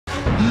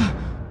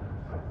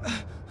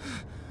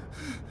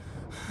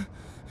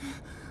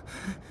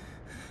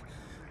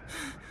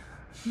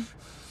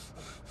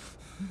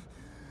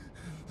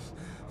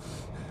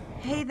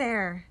Hey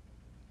there.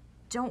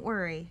 Don't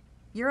worry.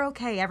 You're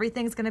okay.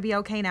 Everything's gonna be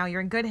okay now.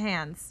 You're in good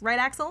hands. Right,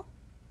 Axel?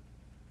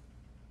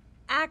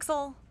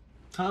 Axel?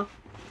 Huh?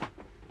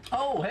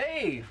 Oh,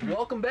 hey!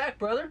 Welcome back,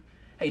 brother.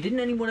 Hey,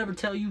 didn't anyone ever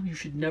tell you you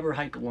should never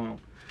hike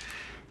alone?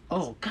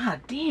 Oh,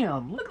 god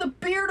damn! Look at the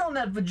beard on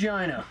that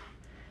vagina!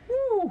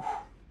 Woo!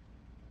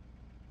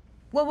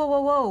 Whoa, whoa, whoa,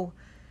 whoa.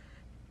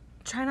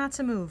 Try not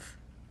to move.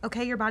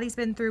 Okay, your body's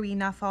been through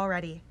enough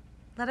already.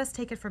 Let us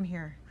take it from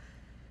here.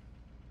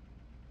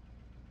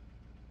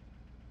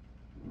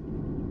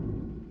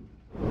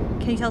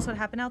 Can you tell us what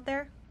happened out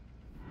there?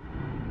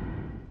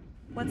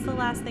 What's the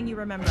last thing you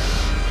remember? Do you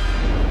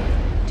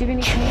have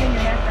any pain in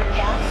your neck or your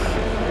back?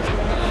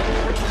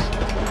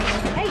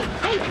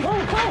 Hey, whoa,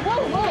 whoa,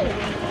 whoa, whoa!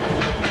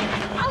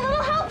 A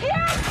little help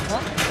here?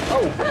 Huh?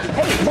 Oh,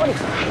 hey, buddy!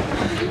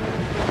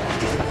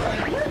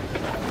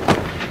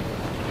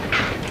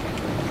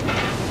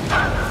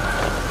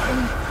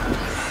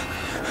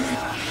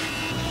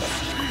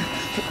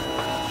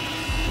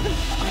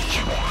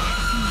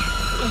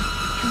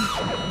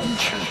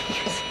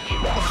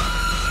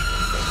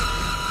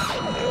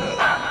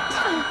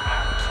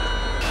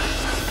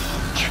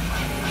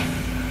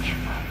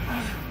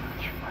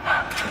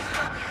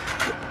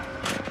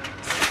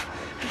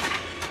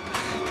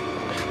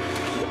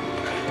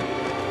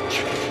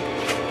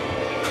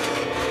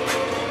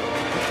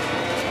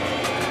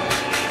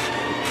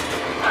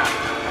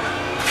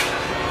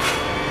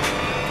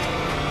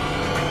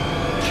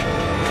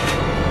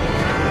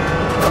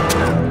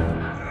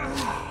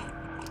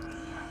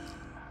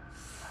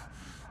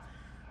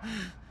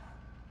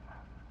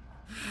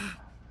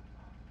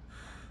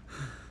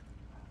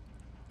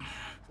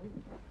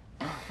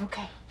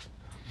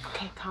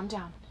 Okay, calm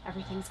down.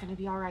 Everything's gonna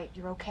be all right.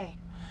 You're okay.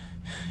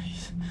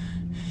 He's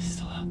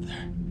still out there.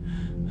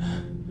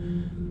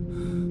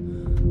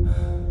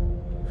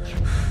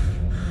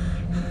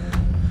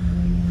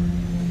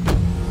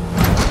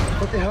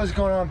 What the hell's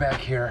going on back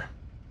here?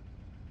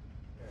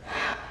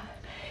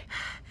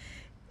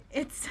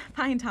 It's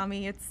fine,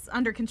 Tommy. It's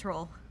under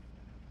control.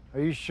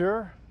 Are you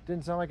sure?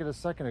 Didn't sound like it a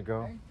second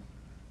ago.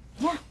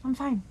 Yeah, I'm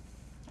fine.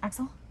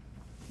 Axel?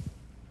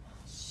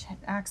 Shit,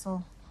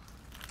 Axel.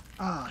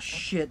 Ah,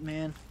 shit,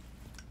 man.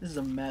 This is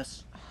a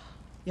mess.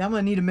 Yeah, I'm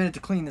gonna need a minute to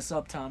clean this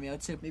up, Tommy.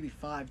 I'd say maybe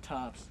 5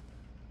 tops.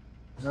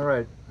 All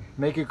right,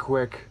 make it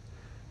quick.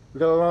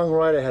 We got a long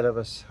ride ahead of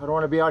us. I don't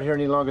want to be out here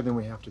any longer than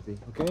we have to be,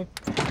 okay?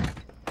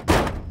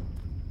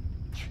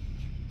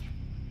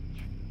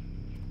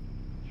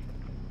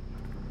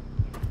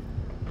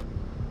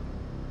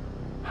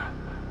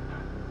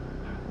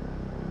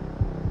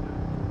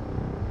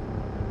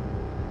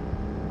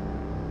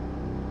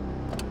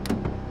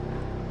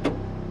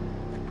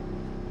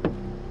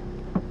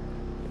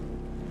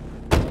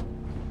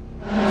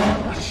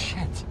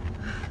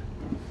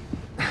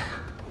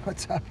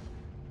 What's up?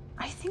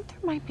 I think there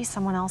might be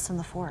someone else in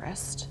the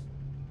forest.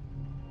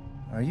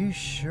 Are you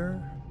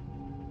sure?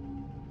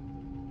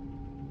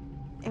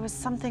 It was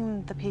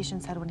something the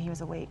patient said when he was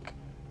awake.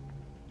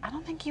 I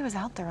don't think he was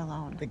out there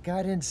alone. The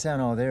guy didn't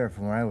sound all there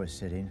from where I was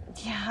sitting.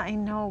 Yeah, I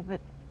know, but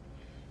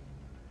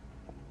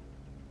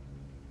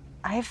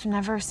I've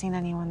never seen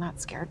anyone that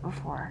scared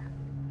before.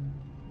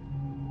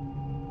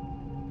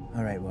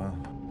 All right, well,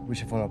 we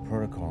should follow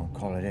protocol and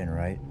call it in,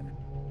 right?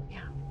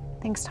 Yeah.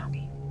 Thanks,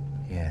 Tommy.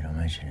 Yeah, don't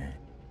mention it.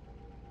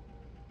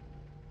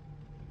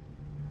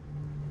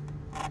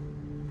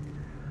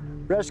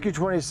 Rescue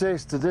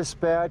 26 to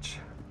dispatch.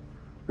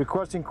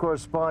 Requesting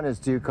correspondence.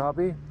 Do you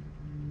copy?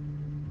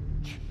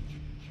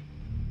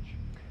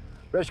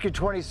 Rescue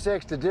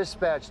 26 to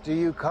dispatch. Do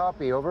you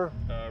copy? Over.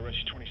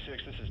 Rescue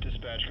 26, this is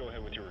dispatch. Go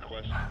ahead with your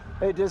request.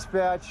 Hey,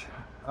 dispatch.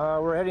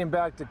 We're heading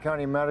back to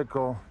County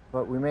Medical,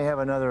 but we may have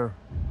another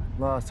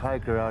lost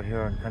hiker out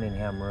here on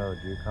Cunningham Road.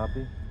 Do you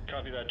copy?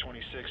 Copy that,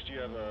 26. Do you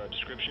have a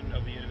description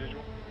of the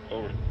individual?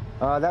 Over.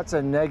 That's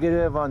a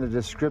negative on the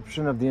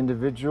description of the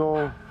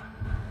individual.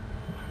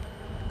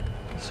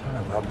 Son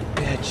of a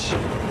bitch.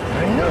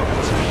 I know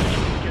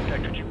it. Get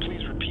that, could you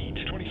please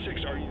repeat?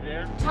 26, are you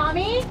there?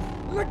 Tommy?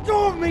 Let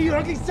go of me, you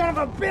ugly son of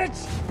a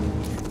bitch!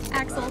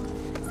 Axel,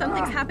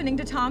 something's happening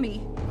to Tommy.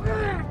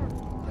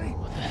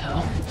 What the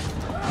hell?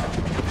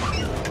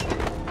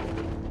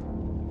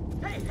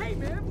 Hey,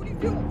 man, what are you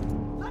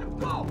doing? Let him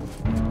go!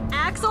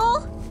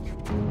 Axel?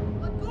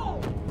 Let go!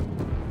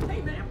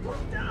 Hey, man, put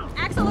him down!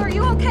 Axel, are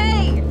you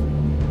okay?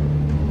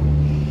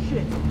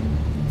 Shit!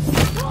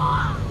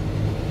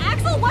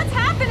 Axel, what's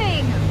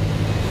happening?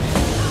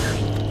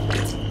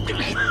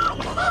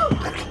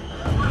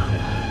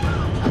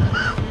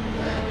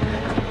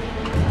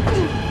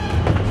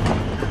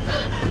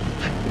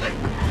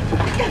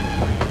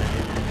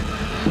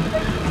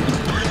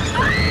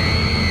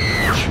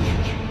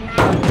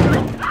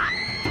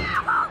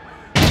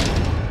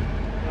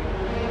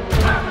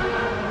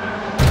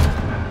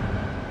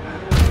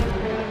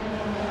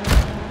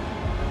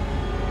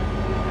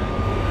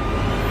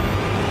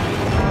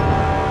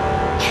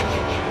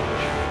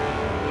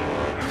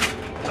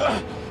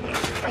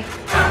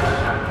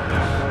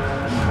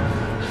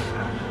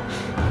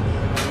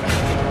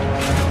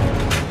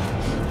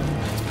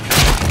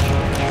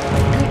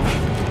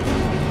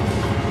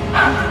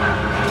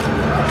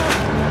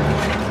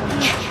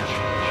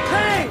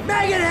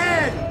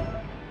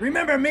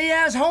 Remember me,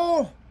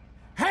 asshole?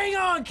 Hang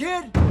on,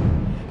 kid!